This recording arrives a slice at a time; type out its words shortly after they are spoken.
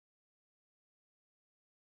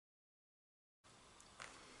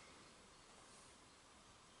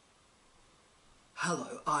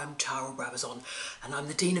Hello, I'm Brabazon and I'm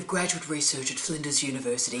the Dean of Graduate Research at Flinders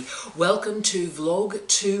University. Welcome to Vlog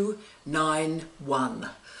 291,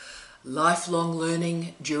 Lifelong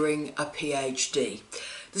Learning During a PhD.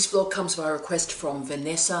 This vlog comes by request from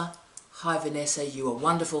Vanessa. Hi Vanessa, you are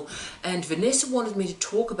wonderful. And Vanessa wanted me to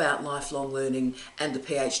talk about lifelong learning and the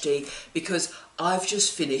PhD because I've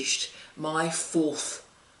just finished my 4th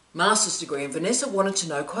master's degree, and Vanessa wanted to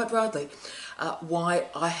know, quite rightly, why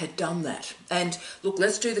I had done that. And look,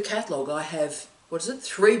 let's do the catalogue. I have,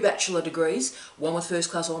 3 bachelor degrees, one with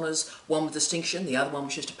first class honours, one with distinction, the other one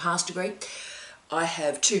was just a pass degree. I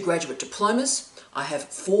have 2 graduate diplomas, I have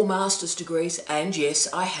 4 master's degrees, and yes,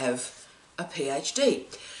 I have a PhD.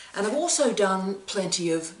 And I've also done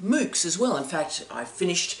plenty of MOOCs as well. In fact, I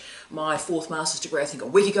finished my 4th master's degree I think a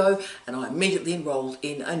week ago, and I immediately enrolled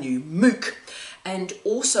in a new MOOC. And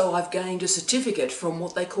also I've gained a certificate from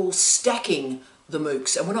what they call stacking the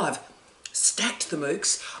MOOCs. And when I've stacked the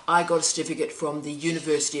MOOCs, I got a certificate from the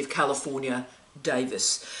University of California,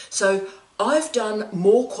 Davis. So I've done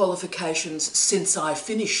more qualifications since I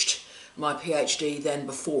finished my PhD than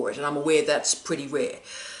before it, and I'm aware that's pretty rare.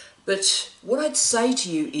 But what I'd say to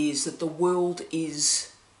you is that the world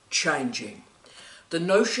is changing. The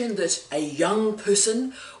notion that a young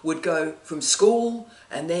person would go from school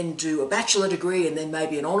and then do a bachelor degree and then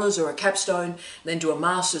maybe an honours or a capstone, then do a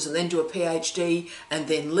master's and then do a PhD and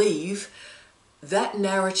then leave, that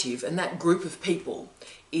narrative and that group of people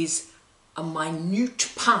is a minute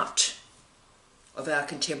part of our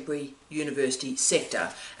contemporary university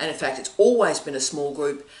sector. And in fact, it's always been a small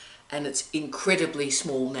group, and it's incredibly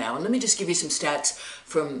small now. And let me just give you some stats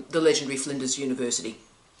from the legendary Flinders University.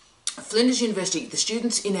 Flinders University, the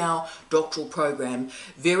students in our doctoral program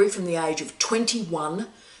vary from the age of 21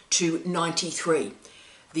 to 93.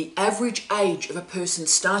 The average age of a person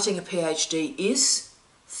starting a PhD is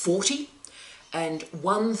 40, and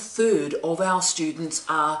 1/3 of our students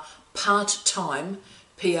are part-time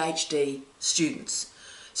PhD students.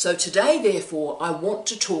 So today, therefore, I want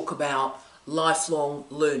to talk about lifelong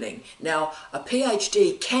learning. Now, a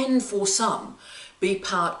PhD can, for some, be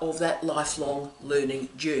part of that lifelong learning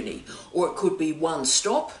journey, or it could be one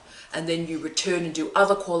stop and then you return and do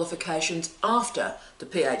other qualifications after the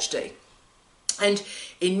PhD. And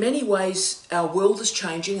in many ways our world is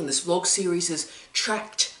changing, and this vlog series has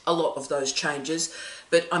tracked a lot of those changes,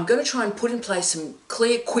 but I'm going to try and put in place some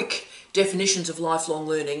clear, quick definitions of lifelong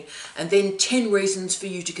learning, and then 10 reasons for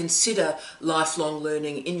you to consider lifelong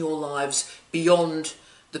learning in your lives beyond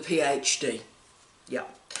the PhD. Yeah.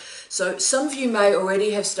 So some of you may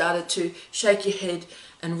already have started to shake your head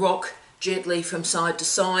and rock gently from side to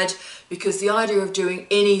side, because the idea of doing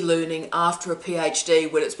any learning after a PhD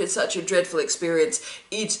when it's been such a dreadful experience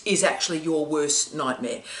is actually your worst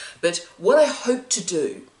nightmare. But what I hope to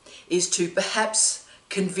do is to perhaps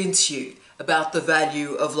convince you about the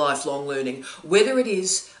value of lifelong learning, whether it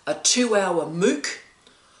is a 2-hour MOOC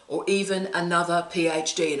or even another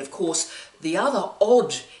PhD. And of course, the other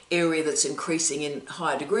odd area that's increasing in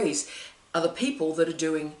higher degrees are the people that are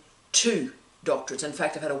doing 2 doctorates. In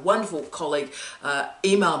fact, I've had a wonderful colleague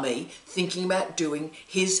email me thinking about doing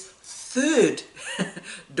his 3rd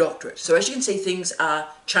doctorate. So as you can see, things are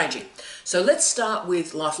changing. So let's start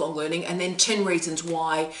with lifelong learning, and then 10 reasons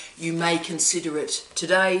why you may consider it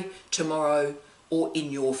today, tomorrow, or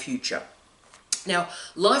in your future. Now,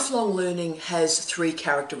 lifelong learning has 3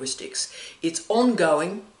 characteristics. It's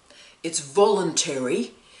ongoing, it's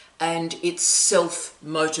voluntary, and it's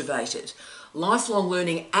self-motivated. Lifelong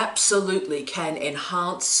learning absolutely can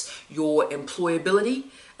enhance your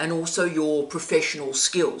employability and also your professional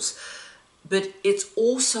skills. But it's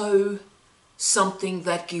also something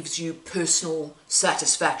that gives you personal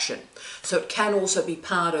satisfaction. So it can also be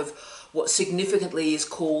part of what significantly is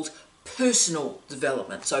called personal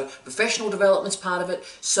development. So professional development's part of it,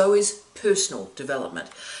 so is personal development.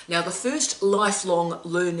 Now, the first lifelong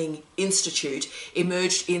learning institute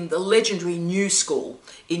emerged in the legendary New School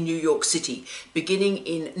in New York City, beginning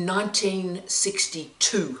in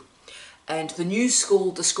 1962. And the New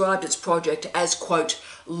School described its project as, quote,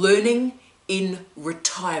 learning in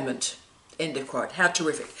retirement, end of quote. How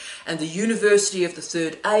terrific. And the University of the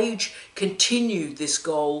Third Age continued this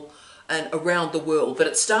goal and around the world. But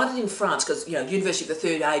it started in France because, University of the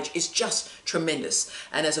Third Age is just tremendous.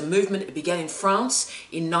 And as a movement, it began in France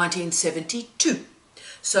in 1972.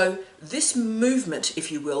 So this movement,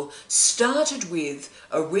 if you will, started with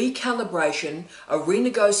a recalibration, a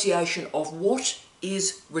renegotiation of what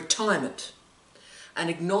is retirement, and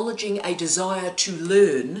acknowledging a desire to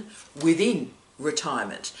learn within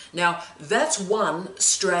retirement. Now, that's one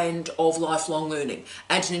strand of lifelong learning,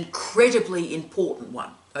 and an incredibly important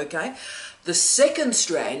one. Okay? The second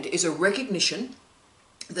strand is a recognition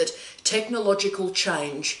that technological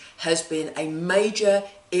change has been a major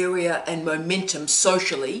area and momentum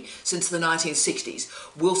socially since the 1960s.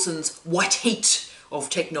 Wilson's white heat of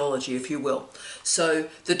technology, if you will. So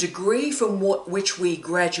the degree from which we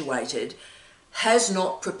graduated has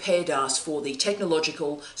not prepared us for the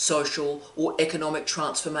technological, social or economic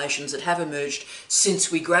transformations that have emerged since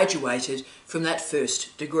we graduated from that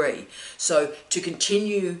first degree. So to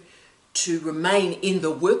continue to remain in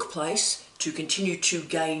the workplace, to continue to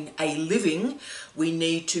gain a living, we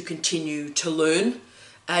need to continue to learn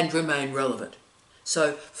and remain relevant.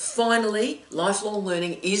 So finally, lifelong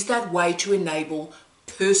learning is that way to enable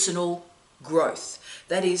personal growth.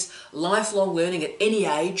 That is, lifelong learning at any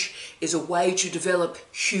age is a way to develop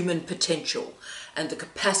human potential and the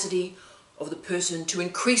capacity of the person to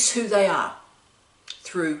increase who they are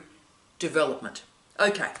through development.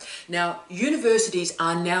 Okay, now universities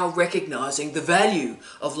are now recognising the value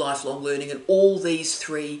of lifelong learning in all these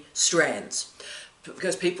three strands,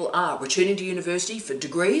 because people are returning to university for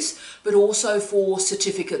degrees, but also for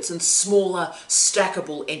certificates and smaller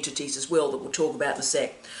stackable entities as well that we'll talk about in a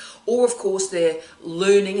sec. Or of course they're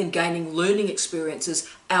learning and gaining learning experiences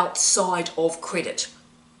outside of credit,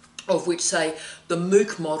 of which, say, the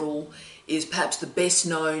MOOC model is perhaps the best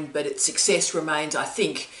known, but its success remains, I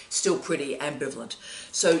think, still pretty ambivalent.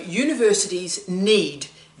 So universities need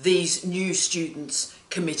these new students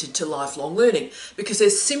committed to lifelong learning, because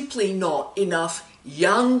there's simply not enough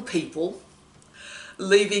young people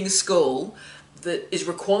leaving school that is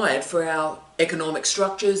required for our economic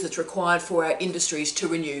structures, that's required for our industries to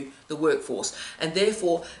renew the workforce. And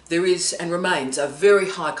therefore there is and remains a very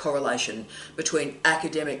high correlation between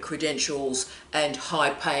academic credentials and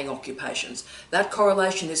high-paying occupations. That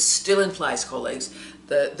correlation is still in place, colleagues.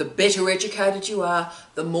 The better educated you are,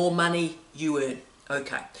 the more money you earn.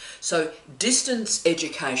 Okay, so distance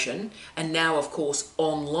education, and now of course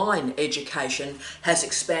online education, has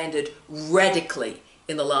expanded radically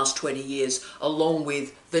in the last 20 years, along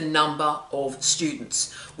with the number of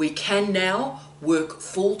students. We can now work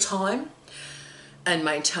full-time and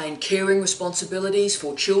maintain caring responsibilities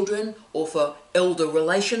for children or for elder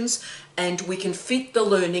relations, and we can fit the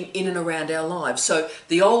learning in and around our lives. So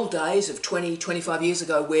the old days of 20, 25 years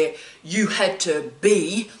ago, where you had to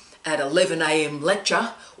be at 11 AM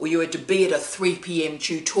lecture or you had to be at a 3 PM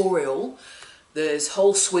tutorial, there's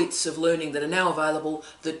whole suites of learning that are now available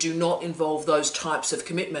that do not involve those types of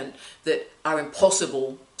commitment that are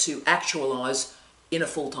impossible to actualise in a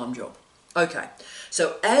full-time job. Okay,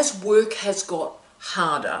 so as work has got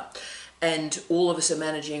harder and all of us are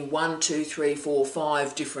managing 1, 2, 3, 4,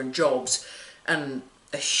 5 different jobs and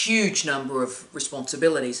a huge number of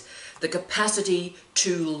responsibilities, the capacity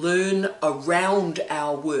to learn around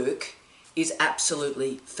our work is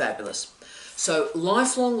absolutely fabulous. So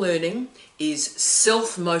lifelong learning is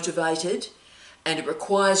self-motivated and it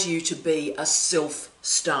requires you to be a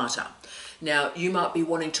self-starter. Now, you might be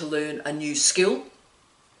wanting to learn a new skill,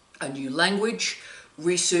 a new language,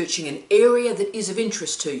 researching an area that is of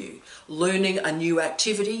interest to you, learning a new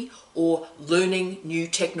activity or learning new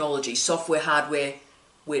technology, software, hardware,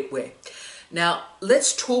 wetware. Now,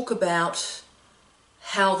 let's talk about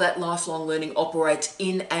how that lifelong learning operates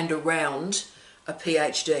in and around a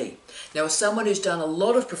PhD. Now, as someone who's done a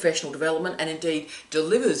lot of professional development and indeed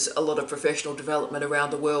delivers a lot of professional development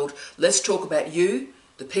around the world, let's talk about you,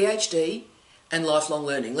 the PhD, and lifelong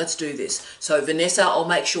learning. Let's do this. So Vanessa, I'll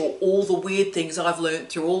make sure all the weird things I've learned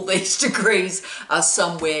through all these degrees are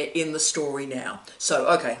somewhere in the story now. So,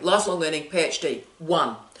 okay, lifelong learning, PhD.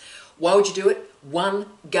 1. Why would you do it? 1,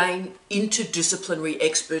 gain interdisciplinary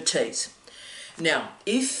expertise. Now,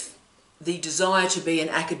 if the desire to be an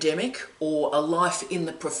academic or a life in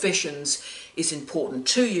the professions is important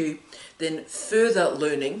to you, then further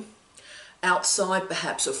learning outside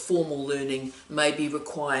perhaps of formal learning may be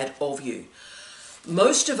required of you.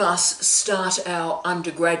 Most of us start our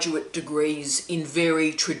undergraduate degrees in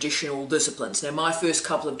very traditional disciplines. Now, my first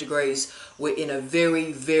couple of degrees were in a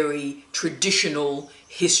very, very traditional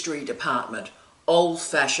history department,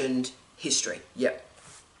 old-fashioned history, yep.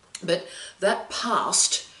 But that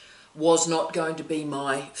past was not going to be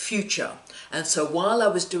my future. And so while I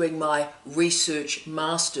was doing my research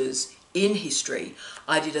masters in history,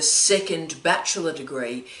 I did a second bachelor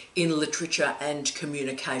degree in literature and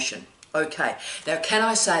communication. Okay, now can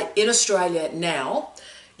I say, in Australia now,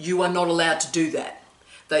 you are not allowed to do that.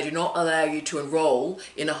 They do not allow you to enrol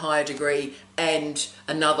in a higher degree and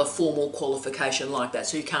another formal qualification like that,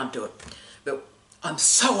 so you can't do it. But I'm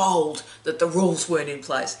so old that the rules weren't in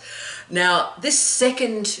place. Now, this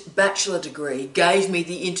second bachelor degree gave me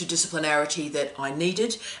the interdisciplinarity that I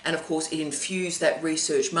needed, and of course it infused that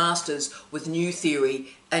research master's with new theory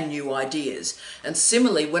and new ideas. And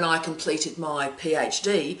similarly, when I completed my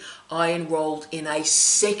PhD, I enrolled in a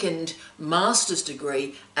second master's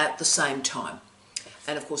degree at the same time.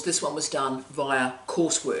 And of course this one was done via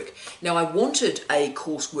coursework. Now, I wanted a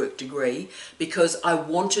coursework degree because I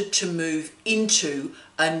wanted to move into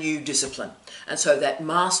a new discipline. And so that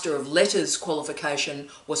Master of Letters qualification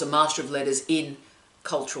was a Master of Letters in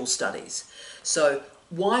Cultural Studies. So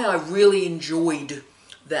why I really enjoyed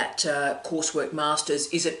that coursework Masters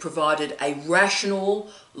is it provided a rational,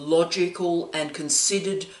 logical and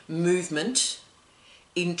considered movement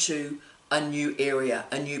into a new area,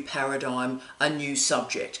 a new paradigm, a new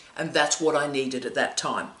subject, and that's what I needed at that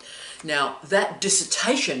time. Now, that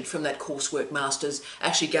dissertation from that coursework Masters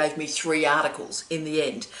actually gave me 3 articles in the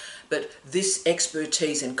end, but this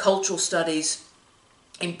expertise in cultural studies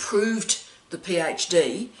improved the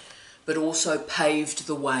PhD, but also paved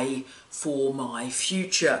the way for my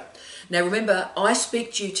future. Now remember, I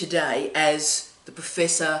speak to you today as the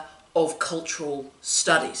Professor of Cultural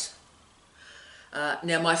Studies.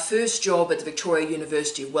 Now, my first job at the Victoria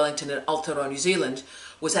University of Wellington in Aotearoa, New Zealand,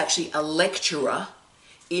 was actually a lecturer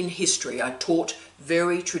in history. I taught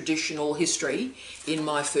very traditional history in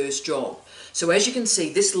my first job. So as you can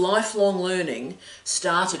see, this lifelong learning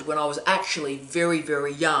started when I was actually very,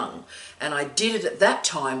 very young. And I did it at that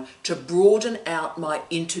time to broaden out my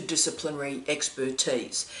interdisciplinary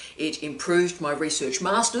expertise. It improved my research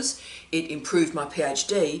masters, it improved my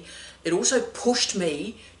PhD. It also pushed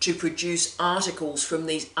me to produce articles from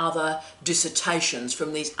these other dissertations,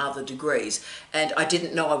 from these other degrees. And I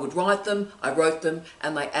didn't know I would write them, I wrote them,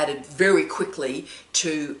 and they added very quickly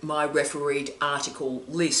to my refereed article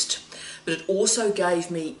list. But it also gave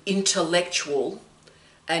me intellectual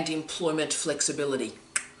and employment flexibility,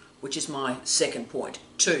 which is my second point.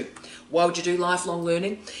 2, why would you do lifelong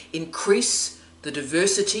learning? Increase the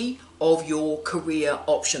diversity of your career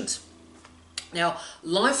options. Now,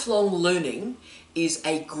 lifelong learning is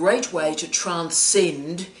a great way to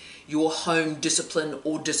transcend your home discipline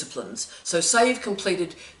or disciplines. So say you've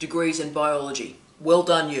completed degrees in biology, well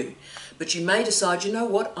done you. But you may decide, you know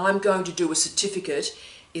what, I'm going to do a certificate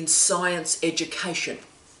in science education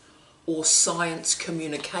or science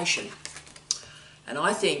communication. And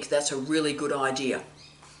I think that's a really good idea.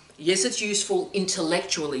 Yes, it's useful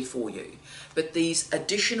intellectually for you, but these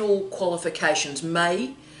additional qualifications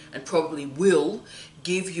may and probably will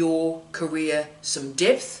give your career some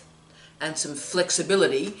depth and some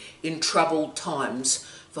flexibility in troubled times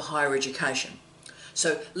for higher education.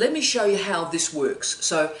 So let me show you how this works.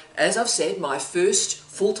 So as I've said, my first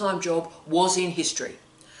full-time job was in history.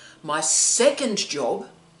 My second job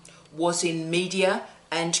was in media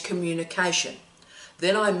and communication.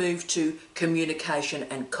 Then I moved to communication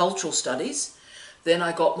and cultural studies. Then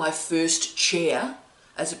I got my first chair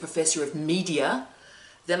as a professor of media.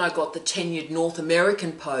 Then I got the tenured North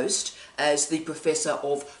American post as the Professor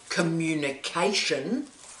of Communication.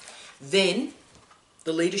 Then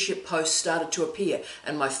the leadership posts started to appear,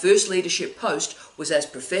 and my first leadership post was as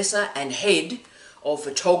Professor and Head of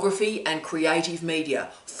Photography and Creative Media,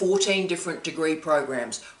 14 different degree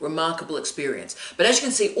programs, remarkable experience. But as you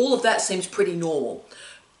can see, all of that seems pretty normal.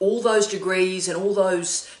 All those degrees and all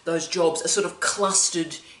those jobs are sort of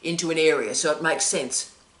clustered into an area, so it makes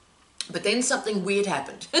sense. But then something weird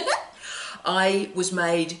happened. I was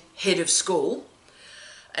made head of school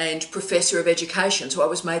and professor of education. So I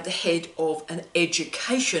was made the head of an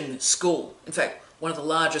education school. In fact, one of the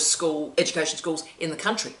largest education schools in the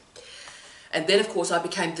country. And then, of course, I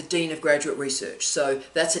became the Dean of Graduate Research. So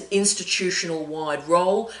that's an institutional-wide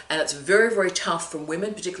role, and it's very, very tough for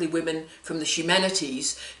women, particularly women from the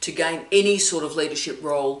humanities, to gain any sort of leadership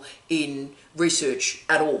role in research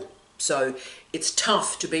at all. So it's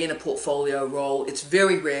tough to be in a portfolio role. It's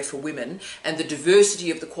very rare for women, and the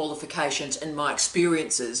diversity of the qualifications and my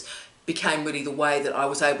experiences became really the way that I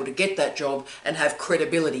was able to get that job and have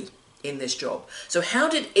credibility in this job. So how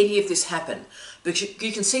did any of this happen? Because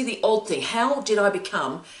you can see the odd thing. How did I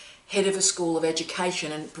become head of a school of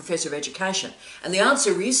education and professor of education? And the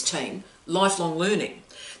answer is, team, lifelong learning.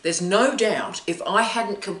 There's no doubt if I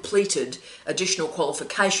hadn't completed additional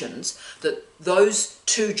qualifications that those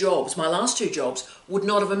 2 jobs, my last 2 jobs, would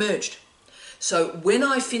not have emerged. So when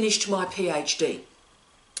I finished my PhD,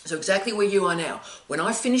 so exactly where you are now, when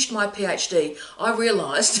I finished my PhD, I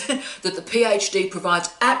realised that the PhD provides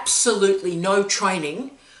absolutely no training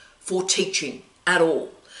for teaching at all.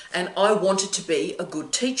 and I wanted to be a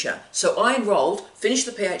good teacher. So I enrolled, finished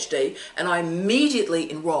the PhD, and I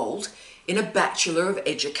immediately enrolled in a Bachelor of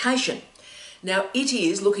Education. Now, it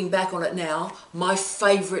is, looking back on it now, my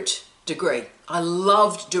favourite degree. I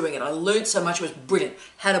loved doing it. I learnt so much. It was brilliant.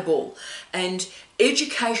 Had a ball. And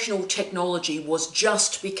educational technology was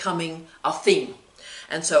just becoming a thing.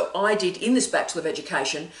 And so I did, in this Bachelor of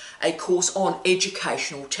Education, a course on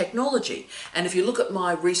educational technology. And if you look at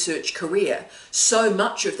my research career, so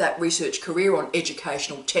much of that research career on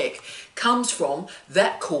educational tech comes from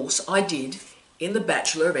that course I did in the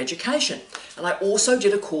Bachelor of Education. And I also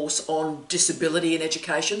did a course on disability in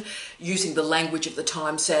education, using the language of the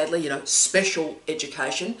time, sadly, special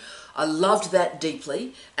education. I loved that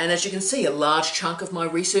deeply. And as you can see, a large chunk of my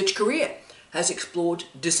research career has explored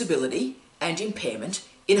disability and impairment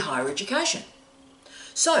in higher education.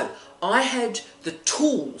 So I had the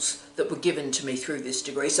tools that were given to me through this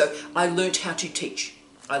degree. So I learnt how to teach.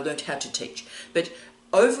 But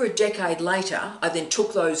over a decade later, I then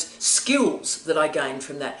took those skills that I gained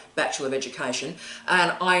from that Bachelor of Education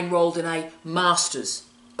and I enrolled in a Master's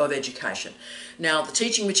of Education. Now, the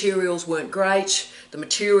teaching materials weren't great, the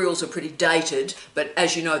materials are pretty dated, but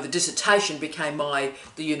as you know, the dissertation became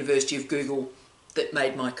the University of Google that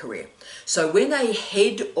made my career. So when a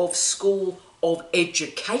Head of School of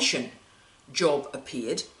Education job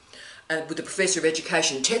appeared, with the Professor of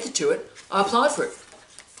Education tethered to it, I applied for it.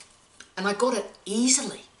 And I got it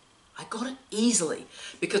easily.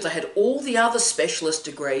 Because I had all the other specialist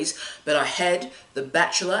degrees, but I had the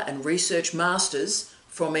Bachelor and Research Masters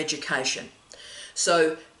from Education.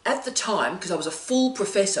 So at the time, because I was a full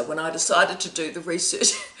professor when I decided to do the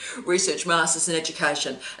research Masters in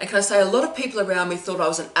Education, and can I say, a lot of people around me thought I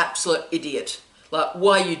was an absolute idiot. Like,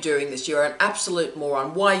 why are you doing this? You're an absolute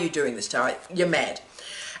moron. Why are you doing this, Tara? You're mad.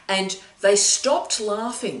 And they stopped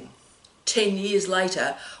laughing 10 years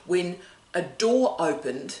later when a door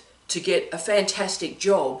opened to get a fantastic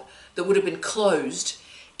job that would have been closed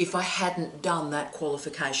if I hadn't done that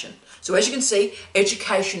qualification. So as you can see,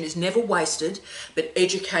 education is never wasted, but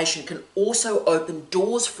education can also open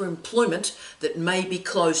doors for employment that may be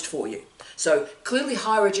closed for you. So clearly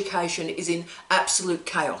higher education is in absolute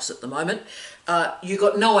chaos at the moment. You've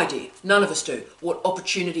got no idea, none of us do, what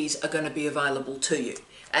opportunities are going to be available to you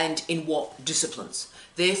and in what disciplines.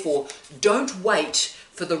 Therefore, don't wait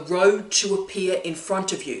for the road to appear in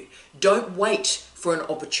front of you. Don't wait for an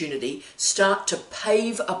opportunity. Start to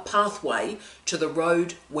pave a pathway to the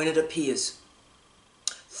road when it appears.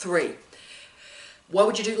 3. Why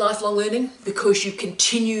would you do lifelong learning? Because you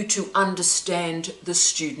continue to understand the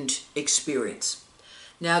student experience.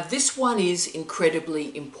 Now, this one is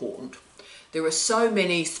incredibly important. There are so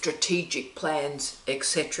many strategic plans,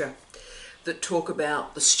 etc., that talk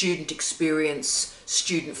about the student experience,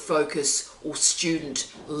 student focus, or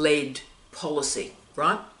student-led policy,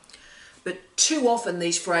 right? But too often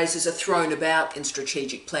these phrases are thrown about in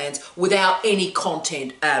strategic plans without any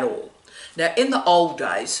content at all. Now, in the old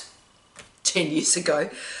days, 10 years ago,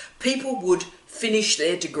 people would finish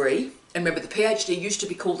their degree, and remember the PhD used to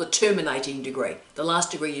be called the terminating degree, the last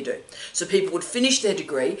degree you do. So people would finish their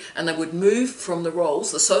degree and they would move from the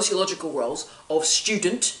roles, the sociological roles of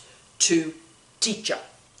student to teacher,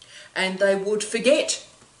 and they would forget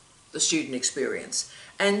the student experience,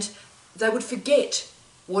 and they would forget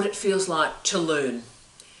what it feels like to learn,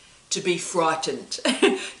 to be frightened,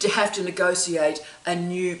 to have to negotiate a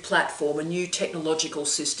new platform, a new technological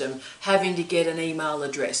system, having to get an email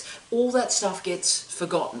address. All that stuff gets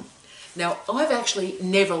forgotten. Now, I've actually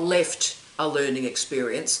never left a learning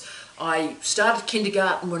experience. I started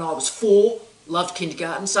kindergarten when I was 4, loved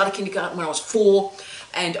kindergarten, started kindergarten when I was 4,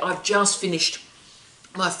 and I've just finished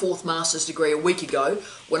my 4th master's degree a week ago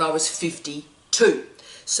when I was 52.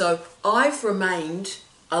 So I've remained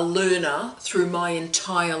a learner through my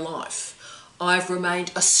entire life. I've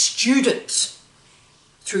remained a student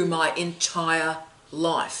through my entire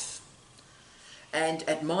life. And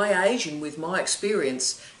at my age and with my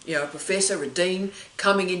experience, a professor, a dean,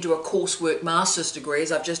 coming into a coursework master's degree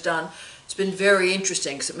as I've just done, it's been very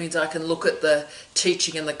interesting because it means I can look at the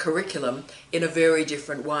teaching and the curriculum in a very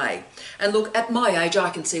different way. And look, at my age,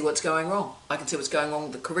 I can see what's going wrong. I can see what's going wrong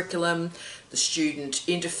with the curriculum, the student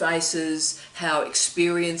interfaces, how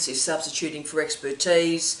experience is substituting for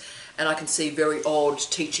expertise, and I can see very odd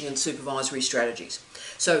teaching and supervisory strategies.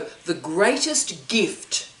 So the greatest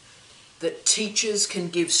gift that teachers can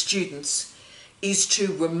give students is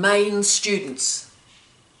to remain students,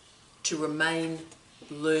 to remain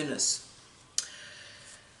learners.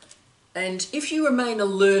 And if you remain a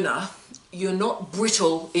learner, you're not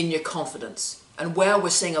brittle in your confidence. And wow, we're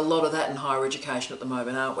seeing a lot of that in higher education at the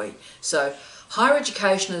moment, aren't we? So Higher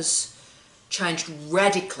education has changed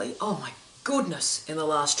radically, oh my goodness, in the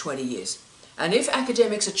last 20 years. And if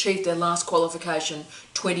academics achieved their last qualification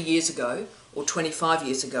 20 years ago or 25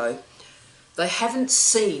 years ago, they haven't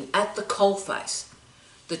seen at the coalface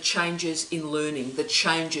the changes in learning, the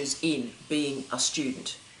changes in being a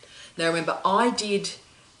student. Now remember, I did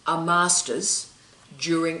a master's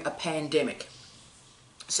during a pandemic.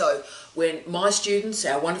 So when my students,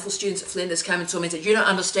 our wonderful students at Flinders, came and saw me and said, "You don't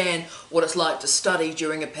understand what it's like to study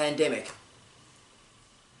during a pandemic."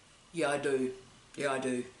 Yeah, I do. Yeah, I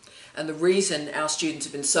do. And the reason our students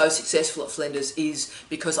have been so successful at Flinders is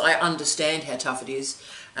because I understand how tough it is,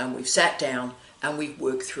 and we've sat down and we've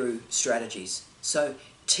worked through strategies. So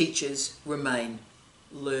teachers remain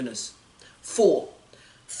learners. Four,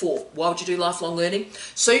 why would you do lifelong learning?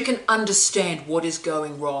 So you can understand what is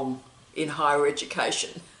going wrong in higher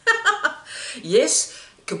education. Yes,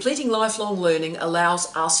 completing lifelong learning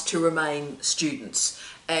allows us to remain students,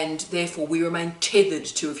 and therefore we remain tethered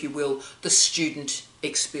to, if you will, the student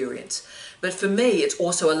experience. But for me, it's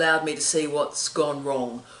also allowed me to see what's gone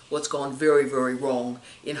wrong, what's gone very, very wrong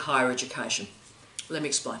in higher education. Let me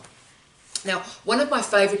explain. Now, one of my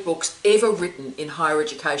favourite books ever written in higher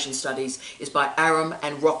education studies is by Aram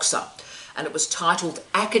and Roxa, and it was titled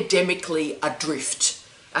Academically Adrift,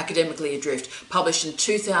 published in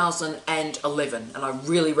 2011, and I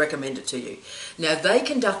really recommend it to you. Now, they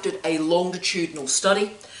conducted a longitudinal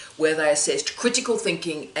study where they assessed critical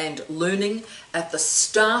thinking and learning at the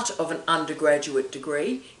start of an undergraduate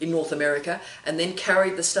degree in North America, and then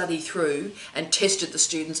carried the study through and tested the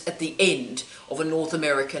students at the end of a North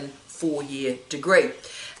American 4-year degree.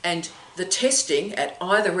 And the testing at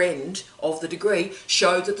either end of the degree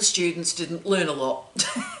showed that the students didn't learn a lot.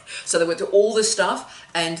 So they went through all this stuff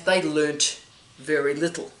and they learnt very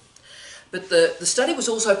little. But the study was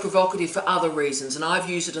also provocative for other reasons, and I've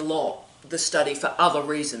used it a lot, the study, for other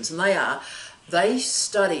reasons. And they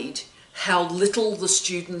studied how little the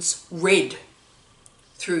students read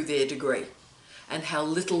through their degree and how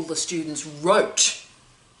little the students wrote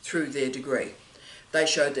through their degree. They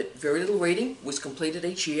showed that very little reading was completed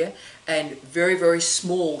each year, and very, very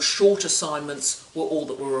small, short assignments were all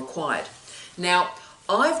that were required. Now,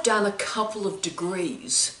 I've done a couple of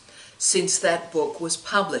degrees since that book was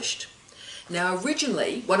published. Now,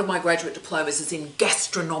 originally, one of my graduate diplomas is in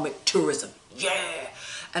gastronomic tourism. Yeah!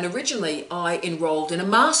 And originally, I enrolled in a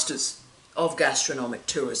master's of gastronomic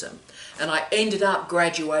tourism, and I ended up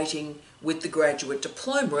graduating with the graduate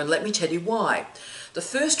diploma, and let me tell you why. The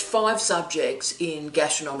first 5 subjects in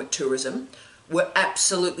gastronomic tourism were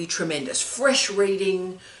absolutely tremendous. Fresh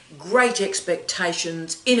reading, great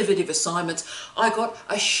expectations, innovative assignments. I got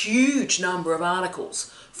a huge number of articles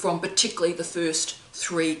from particularly the first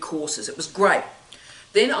 3 courses. It was great.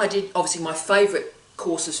 Then I did, obviously, my favourite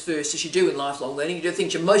courses first, as you do in lifelong learning. You do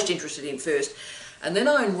things you're most interested in first. And then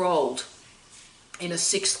I enrolled in a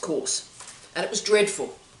 6th course, and it was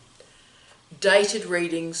dreadful. Dated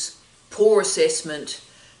readings, poor assessment,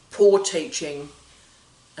 poor teaching,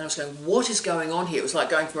 and I was going, what is going on here? It was like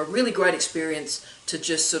going from a really great experience to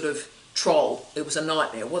just sort of troll. It was a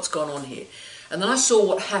nightmare. What's gone on here? And then I saw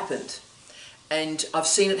what happened, and I've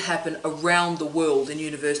seen it happen around the world, in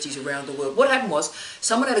universities around the world. What happened was,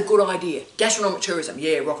 someone had a good idea. Gastronomic tourism,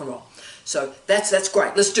 yeah, rock and roll. So that's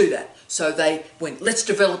great, let's do that. So they went, let's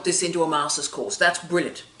develop this into a master's course. That's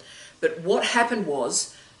brilliant. But what happened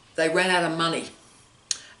was, they ran out of money.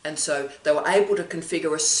 And so they were able to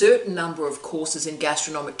configure a certain number of courses in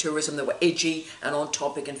gastronomic tourism that were edgy and on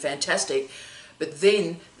topic and fantastic, but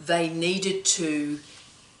then they needed to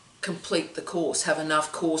complete the course, have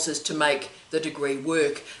enough courses to make the degree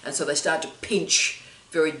work, and so they started to pinch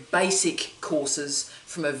very basic courses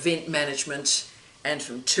from event management and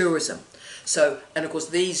from tourism. So, and of course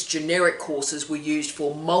these generic courses were used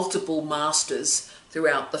for multiple masters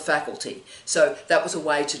throughout the faculty. So that was a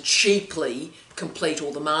way to cheaply complete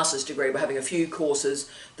all the master's degree by having a few courses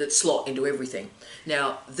that slot into everything.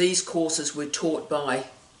 Now, these courses were taught by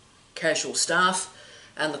casual staff,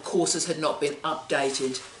 and the courses had not been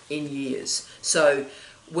updated in years. So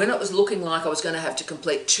when it was looking like I was going to have to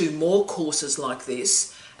complete 2 more courses like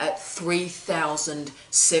this at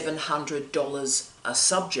 $3,700 a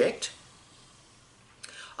subject,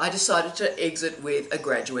 I decided to exit with a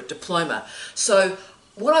graduate diploma. So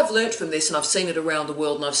what I've learnt from this, and I've seen it around the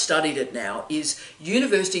world and I've studied it now, is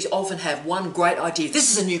universities often have one great idea. This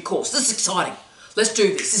is a new course, this is exciting, let's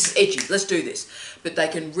do this is edgy, let's do this. But they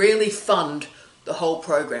can rarely fund the whole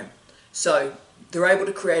program. So they're able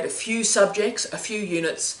to create a few subjects, a few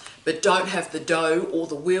units, but don't have the dough or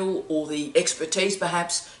the will or the expertise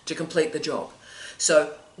perhaps to complete the job.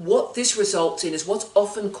 So what this results in is what's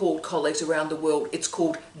often called, colleagues around the world, it's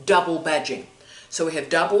called double badging. So we have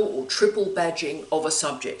double or triple badging of a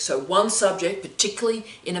subject. So one subject, particularly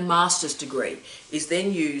in a master's degree, is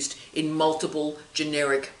then used in multiple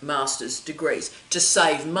generic master's degrees to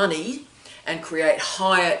save money and create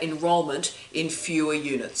higher enrolment in fewer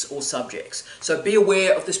units or subjects. So be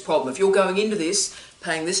aware of this problem. If you're going into this,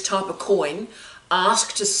 paying this type of coin,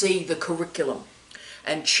 ask to see the curriculum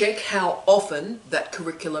and check how often that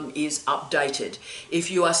curriculum is updated. If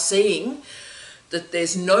you are seeing that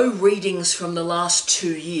there's no readings from the last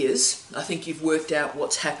 2 years, I think you've worked out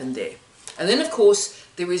what's happened there. And then, of course,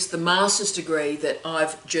 there is the master's degree that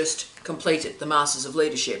I've just completed, the Masters of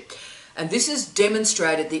Leadership. And this has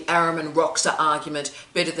demonstrated the Aram and Roxa argument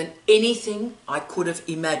better than anything I could have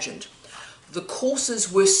imagined. The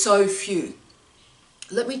courses were so few.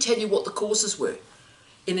 Let me tell you what the courses were.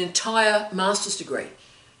 An entire master's degree,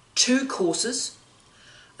 2 courses,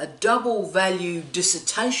 a double value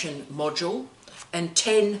dissertation module, and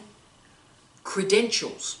 10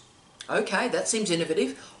 credentials. Okay, that seems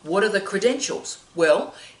innovative. What are the credentials?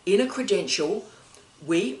 Well, in a credential,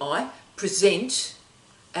 I present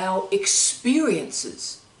our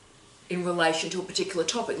experiences in relation to a particular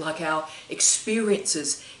topic, like our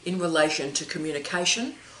experiences in relation to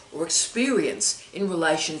communication or experience in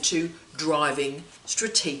relation to driving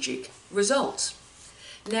strategic results.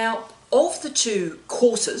 Now, of the 2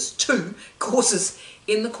 courses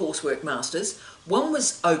in the Coursework Masters, one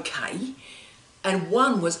was okay and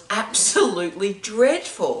one was absolutely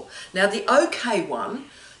dreadful. Now, the okay one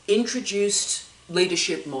introduced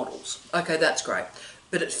leadership models. Okay, that's great.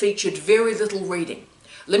 But it featured very little reading.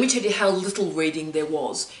 Let me tell you how little reading there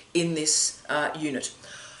was in this unit.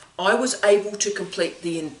 I was able to complete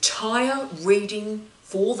the entire reading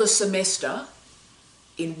for the semester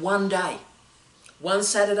in 1 day. One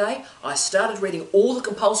Saturday, I started reading all the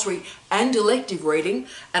compulsory and elective reading,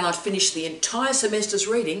 and I'd finished the entire semester's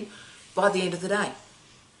reading by the end of the day.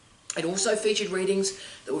 It also featured readings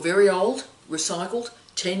that were very old, recycled,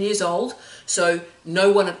 10 years old, so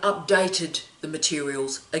no one had updated the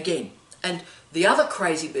materials again. And the other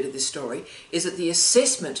crazy bit of this story is that the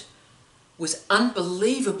assessment was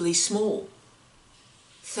unbelievably small.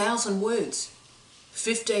 1,000 words,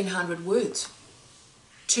 1,500 words,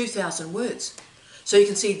 2,000 words. So you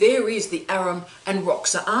can see there is the Aram and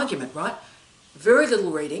Roxa argument, right? Very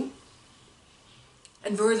little reading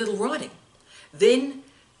and very little writing. Then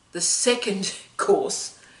the second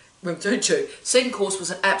course, second course was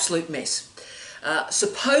an absolute mess.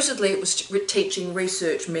 Supposedly it was teaching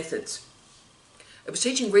research methods. It was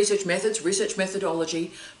teaching research methods, research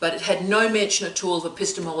methodology, but it had no mention at all of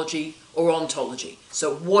epistemology or ontology.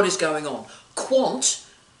 So what is going on? Quant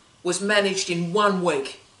was managed in 1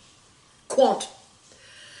 week. Quant.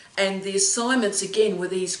 And the assignments, again, were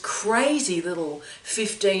these crazy little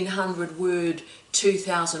 1,500 word,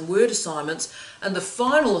 2,000 word assignments. And the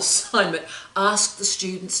final assignment asked the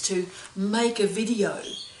students to make a video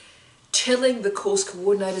telling the course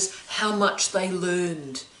coordinators how much they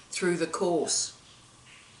learned through the course.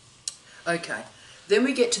 Okay, then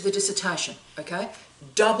we get to the dissertation, okay?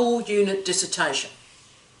 Double unit dissertation.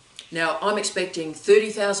 Now, I'm expecting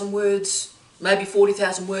 30,000 words, maybe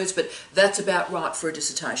 40,000 words, but that's about right for a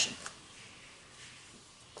dissertation.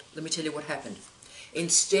 Let me tell you what happened.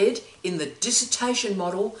 Instead, in the dissertation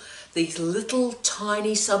model, these little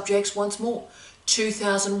tiny subjects once more,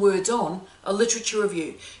 2,000 words on a literature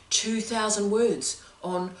review, 2,000 words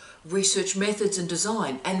on research methods and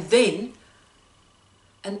design, and then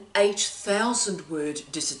an 8,000 word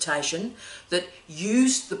dissertation that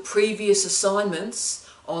used the previous assignments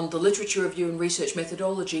on the literature review and research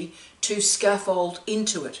methodology to scaffold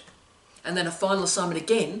into it. And then a final assignment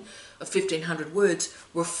again of 1,500 words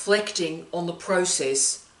reflecting on the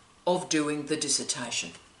process of doing the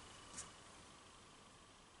dissertation.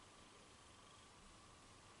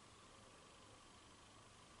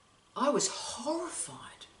 I was horrified.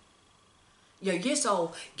 You know, yes,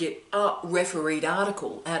 I'll get a refereed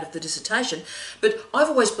article out of the dissertation, but I've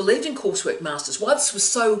always believed in Coursework Masters. Why this was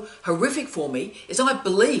so horrific for me is I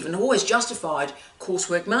believe and always justified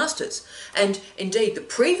Coursework Masters. And indeed, the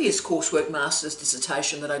previous Coursework Masters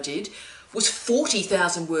dissertation that I did was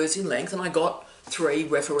 40,000 words in length, and I got 3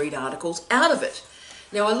 refereed articles out of it.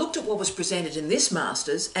 Now, I looked at what was presented in this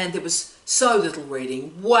Masters, and there was so little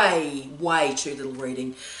reading, way too little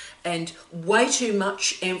reading, and way too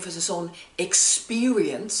much emphasis on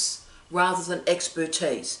experience rather than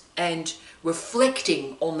expertise, and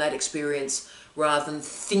reflecting on that experience rather than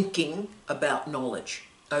thinking about knowledge.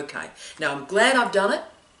 Okay, now I'm glad I've done it.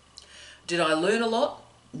 Did I learn a lot?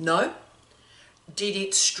 No. Did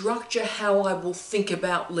it structure how I will think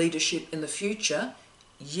about leadership in the future?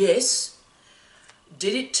 Yes.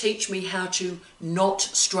 Did it teach me how to not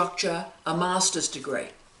structure a master's degree?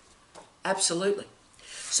 Absolutely.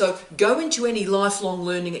 So go into any lifelong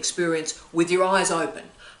learning experience with your eyes open.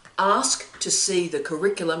 Ask to see the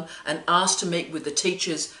curriculum and ask to meet with the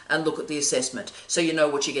teachers and look at the assessment so you know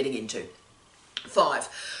what you're getting into.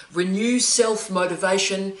 5, renew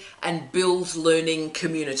self-motivation and build learning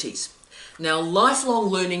communities. Now, lifelong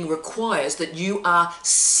learning requires that you are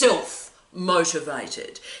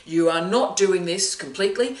self-motivated. You are not doing this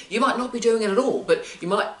completely. You might not be doing it at all, but you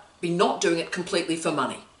might be not doing it completely for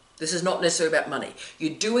money. This is not necessarily about money.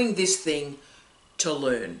 You're doing this thing to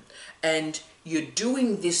learn, and you're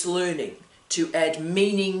doing this learning to add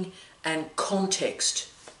meaning and context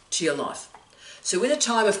to your life. So in a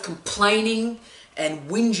time of complaining and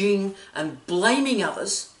whinging and blaming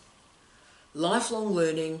others, lifelong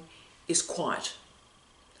learning is quiet.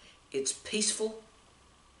 It's peaceful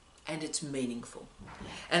and it's meaningful.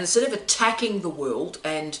 And instead of attacking the world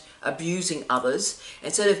and abusing others,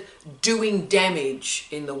 instead of doing damage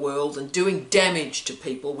in the world and doing damage to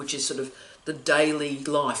people, which is sort of the daily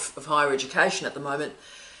life of higher education at the moment,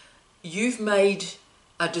 you've made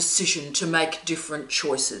a decision to make different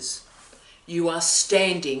choices. You are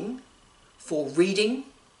standing for reading,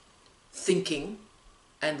 thinking,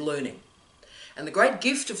 and learning. And the great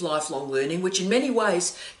gift of lifelong learning, which in many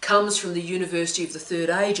ways comes from the University of the Third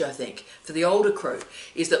Age, I think, for the older crew,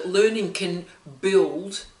 is that learning can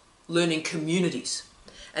build learning communities.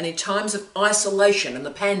 And in times of isolation, and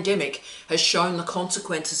the pandemic has shown the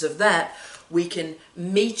consequences of that, we can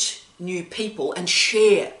meet new people and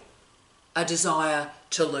share a desire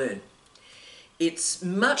to learn. It's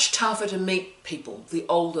much tougher to meet people the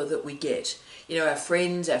older that we get. You know, our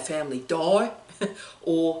friends, our family die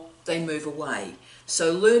or they move away.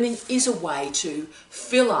 So learning is a way to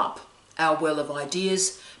fill up our well of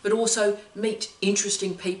ideas, but also meet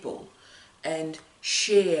interesting people and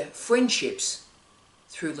share friendships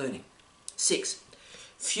through learning. 6,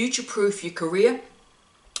 future-proof your career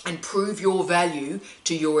and prove your value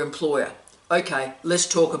to your employer. Okay, let's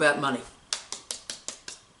talk about money.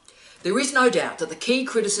 There is no doubt that the key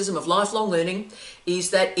criticism of lifelong learning is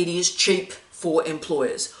that it is cheap for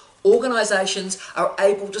employers. Organisations are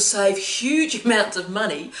able to save huge amounts of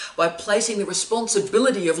money by placing the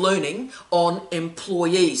responsibility of learning on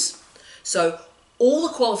employees. So all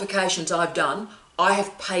the qualifications I've done, I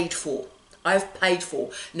have paid for.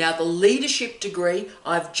 Now the leadership degree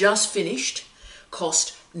I've just finished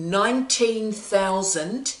cost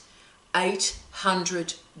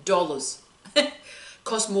 $19,800.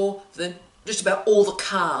 Cost more than just about all the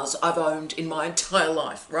cars I've owned in my entire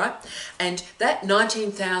life, right? And that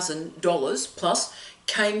 $19,000 plus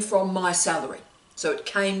came from my salary. So it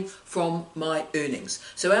came from my earnings.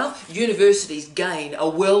 So our universities gain a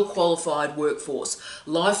well-qualified workforce.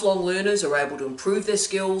 Lifelong learners are able to improve their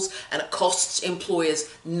skills and it costs employers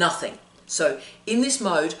nothing. So in this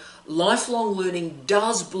mode, lifelong learning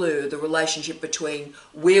does blur the relationship between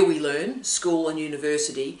where we learn, school and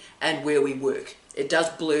university, and where we work. It does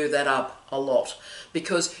blur that up a lot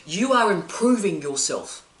because you are improving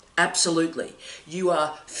yourself, absolutely. You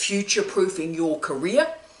are future-proofing your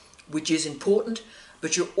career, which is important,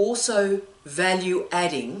 but you're also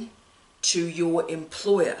value-adding to your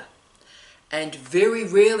employer. And very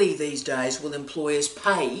rarely these days will employers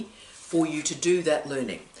pay for you to do that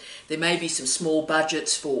learning. There may be some small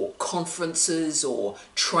budgets for conferences or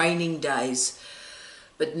training days,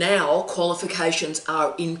 but now qualifications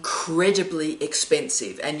are incredibly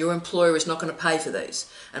expensive and your employer is not going to pay for these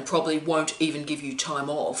and probably won't even give you time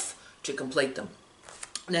off to complete them.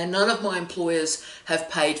 Now, none of my employers have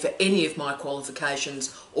paid for any of my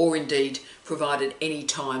qualifications or indeed provided any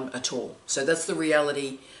time at all. So that's the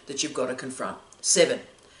reality that you've got to confront. 7,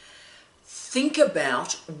 think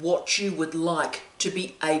about what you would like to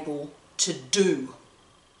be able to do.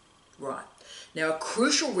 Right. Now, a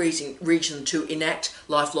crucial reason to enact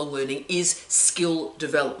lifelong learning is skill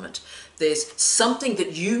development. There's something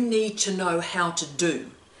that you need to know how to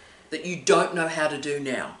do that you don't know how to do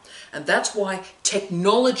now. And that's why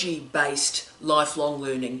technology-based lifelong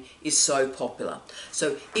learning is so popular.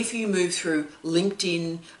 So if you move through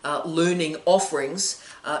LinkedIn learning offerings,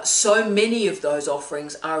 so many of those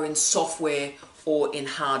offerings are in software or in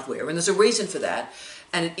hardware. And there's a reason for that.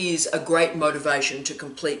 And it is a great motivation to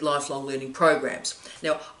complete lifelong learning programs.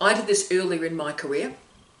 Now, I did this earlier in my career.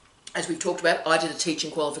 As we've talked about, I did a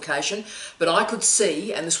teaching qualification, but I could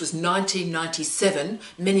see, and this was 1997,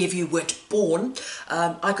 many of you weren't born,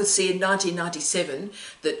 I could see in 1997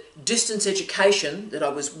 that distance education, that I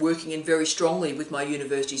was working in very strongly with my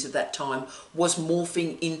universities at that time, was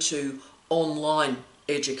morphing into online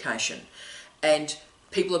education. And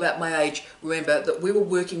people about my age remember that we were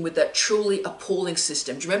working with that truly appalling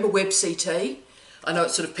system. Do you remember WebCT? I know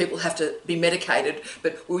it's sort of people have to be medicated,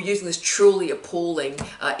 but we were using this truly appalling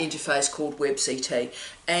interface called WebCT.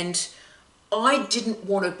 And I didn't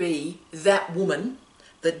want to be that woman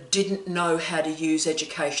that didn't know how to use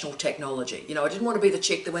educational technology. You know, I didn't want to be the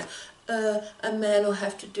chick that went, a man will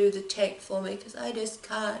have to do the tech for me because I just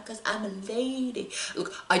can't, because I'm a lady.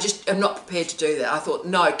 Look, I just am not prepared to do that. I thought,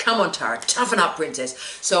 no, come on, Tara, toughen up, princess.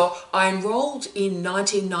 So I enrolled in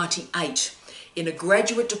 1998 in a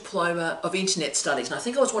graduate diploma of internet studies, and I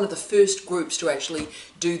think I was one of the first groups to actually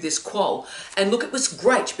do this qual. And look, it was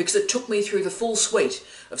great because it took me through the full suite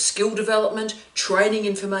of skill development, training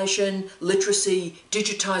information, literacy,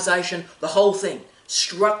 digitisation, the whole thing.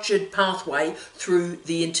 Structured pathway through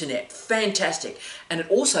the internet. Fantastic. And it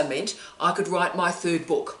also meant I could write my third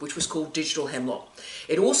book, which was called Digital Hemlock.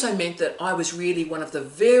 It also meant that I was really one of the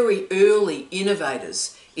very early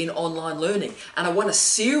innovators in online learning, and I won a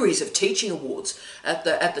series of teaching awards at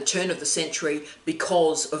the turn of the century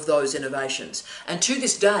because of those innovations. And to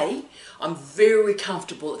this day, I'm very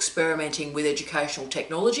comfortable experimenting with educational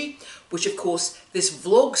technology, which of course this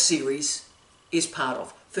vlog series is part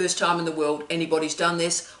of. First time in the world anybody's done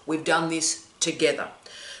this. We've done this together.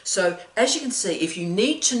 So as you can see, if you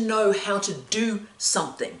need to know how to do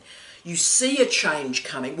something, you see a change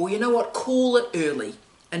coming, well, you know what, call it early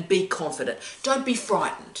and be confident. Don't be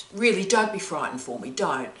frightened. Really, don't be frightened for me.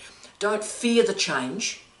 Don't fear the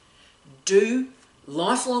change. Do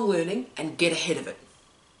lifelong learning and get ahead of it.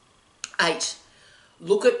 8,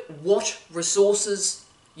 look at what resources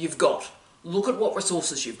you've got. Look at what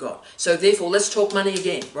resources you've got. So therefore, let's talk money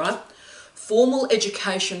again, right? Formal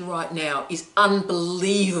education right now is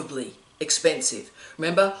unbelievably expensive.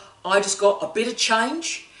 Remember, I just got a bit of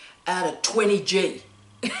change out of 20G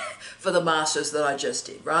for the masters that I just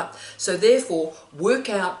did, right? So therefore, work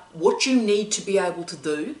out what you need to be able to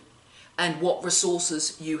do and what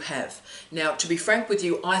resources you have. Now, to be frank with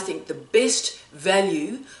you, I think the best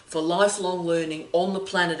value for lifelong learning on the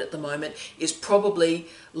planet at the moment is probably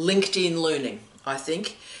LinkedIn Learning, I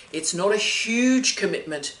think. It's not a huge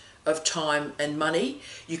commitment of time and money.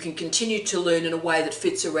 You can continue to learn in a way that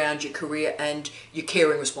fits around your career and your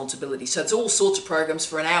caring responsibility. So it's all sorts of programs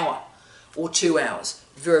for an hour or 2 hours.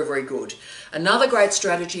 Very, very good. Another great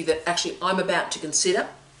strategy that actually I'm about to consider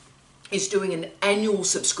is doing an annual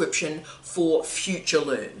subscription for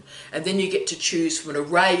FutureLearn. And then you get to choose from an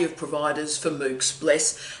array of providers for MOOCs,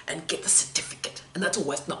 bless, and get the certificate. And that's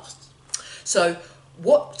always nice. So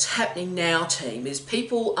what's happening now, team, is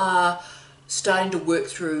people are starting to work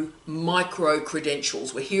through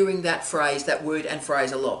micro-credentials. We're hearing that phrase, that word and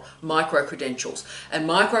phrase a lot, micro-credentials. And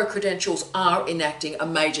micro-credentials are enacting a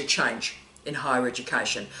major change in higher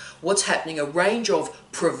education. What's happening, a range of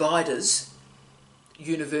providers,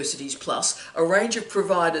 universities plus, a range of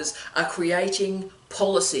providers are creating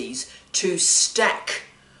policies to stack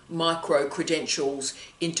micro-credentials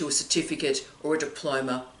into a certificate or a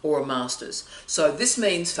diploma or a master's. So this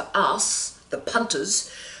means for us, the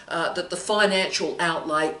punters, that the financial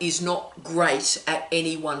outlay is not great at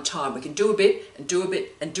any one time. We can do a bit and do a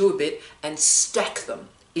bit and do a bit and stack them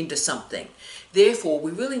into something. Therefore,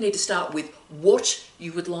 we really need to start with what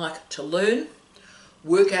you would like to learn,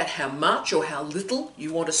 work out how much or how little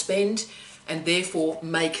you want to spend, and therefore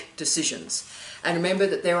make decisions. And remember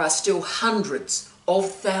that there are still hundreds of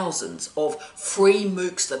thousands of free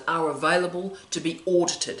MOOCs that are available to be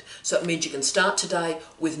audited. So it means you can start today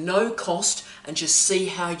with no cost and just see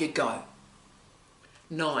how you go.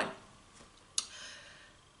 9.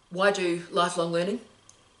 Why do lifelong learning?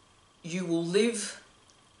 You will live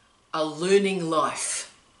a learning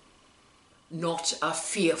life, not a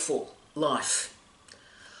fearful life.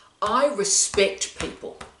 I respect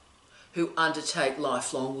people who undertake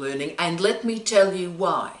lifelong learning, and let me tell you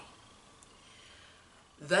why.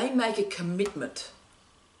 They make a commitment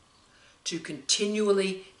to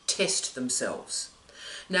continually test themselves.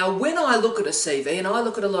 Now, when I look at a CV, and I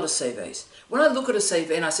look at a lot of CVs, when I look at a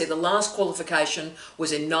CV and I see the last qualification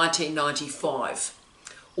was in 1995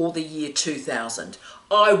 or the year 2000,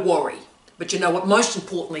 I worry. But you know what? Most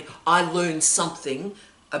importantly, I learn something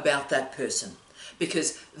about that person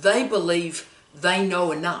because they believe they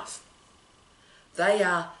know enough. They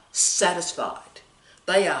are satisfied.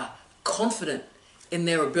 They are confident in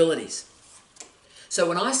their abilities. So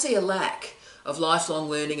when I see a lack of lifelong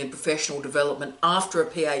learning and professional development after a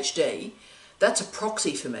PhD, that's a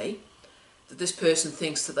proxy for me that this person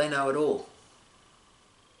thinks that they know it all.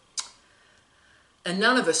 And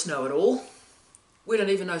none of us know it all. We don't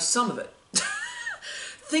even know some of it.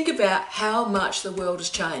 Think about how much the world has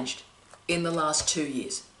changed in the last 2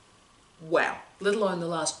 years. Wow, let alone the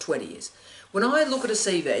last 20 years. When I look at a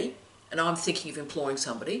CV and I'm thinking of employing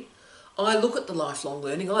somebody, I look at the lifelong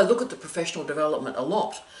learning, I look at the professional development a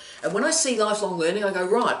lot. And when I see lifelong learning, I go,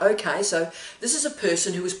 right, okay, so this is a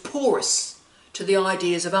person who is porous to the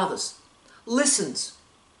ideas of others, listens,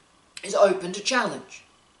 is open to challenge,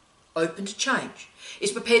 open to change,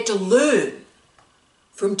 is prepared to learn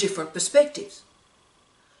from different perspectives.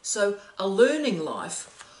 So a learning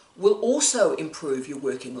life will also improve your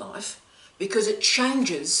working life because it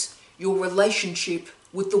changes your relationship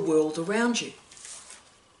with the world around you.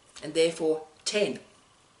 And therefore, 10.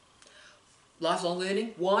 Lifelong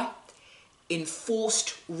learning. Why?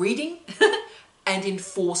 Enforced reading and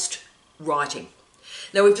enforced writing.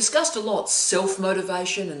 Now, we've discussed a lot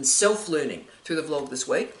self-motivation and self-learning through the vlog this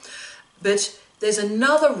week, but there's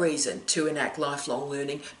another reason to enact lifelong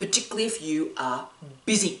learning, particularly if you are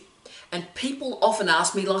busy. And people often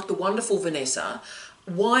ask me, like the wonderful Vanessa,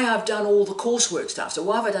 why I've done all the coursework stuff. So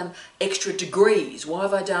why have I done extra degrees? Why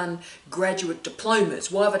have I done graduate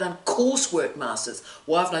diplomas? Why have I done coursework masters?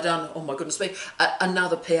 Why haven't I done, oh my goodness me,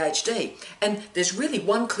 another PhD? And there's really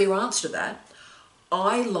one clear answer to that.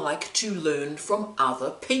 I like to learn from other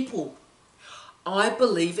people. I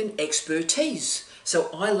believe in expertise. So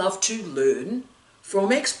I love to learn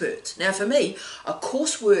from experts. Now for me, a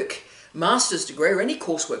coursework master's degree, or any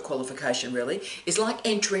coursework qualification really, is like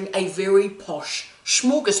entering a very posh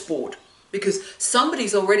smorgasbord, because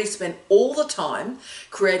somebody's already spent all the time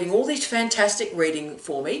creating all these fantastic reading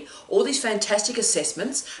for me, all these fantastic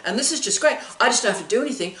assessments, and this is just great. I just don't have to do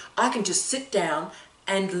anything. I can just sit down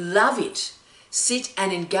and love it. Sit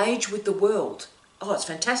and engage with the world. Oh, it's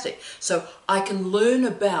fantastic. So I can learn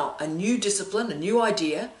about a new discipline, a new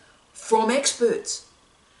idea from experts.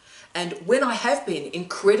 And when I have been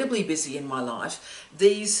incredibly busy in my life,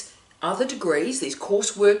 these other degrees, these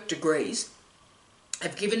coursework degrees,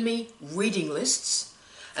 have given me reading lists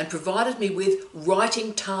and provided me with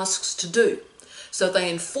writing tasks to do. So they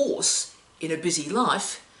enforce in a busy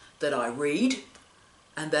life that I read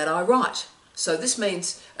and that I write. So this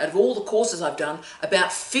means, out of all the courses I've done,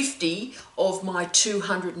 about 50 of my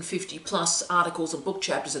 250 plus articles and book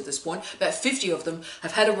chapters at this point, about 50 of them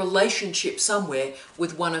have had a relationship somewhere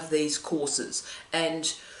with one of these courses.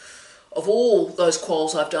 And of all those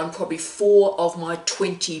quals I've done, probably 4 of my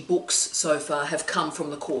 20 books so far have come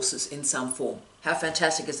from the courses in some form. How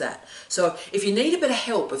fantastic is that? So if you need a bit of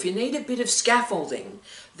help, if you need a bit of scaffolding,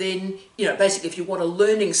 then, basically if you want a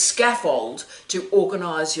learning scaffold to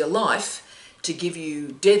organise your life, to give you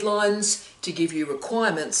deadlines, to give you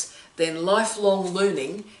requirements, then lifelong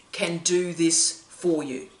learning can do this for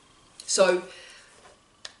you. So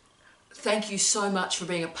thank you so much for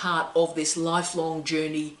being a part of this lifelong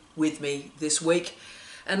journey with me this week.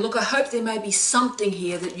 And look, I hope there may be something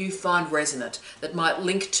here that you find resonant, that might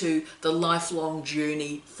link to the lifelong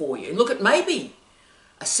journey for you. And look, it may be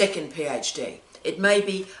a second PhD. It may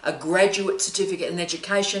be a graduate certificate in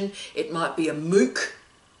education. It might be a MOOC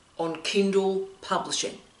on Kindle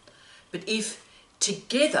publishing. But if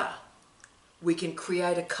together we can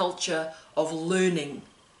create a culture of learning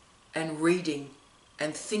and reading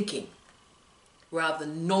and thinking rather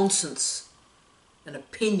than nonsense and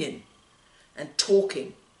opinion and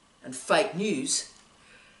talking and fake news,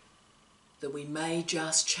 then we may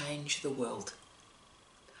just change the world.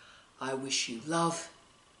 I wish you love,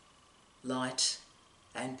 light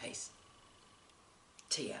and peace.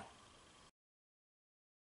 Tea out.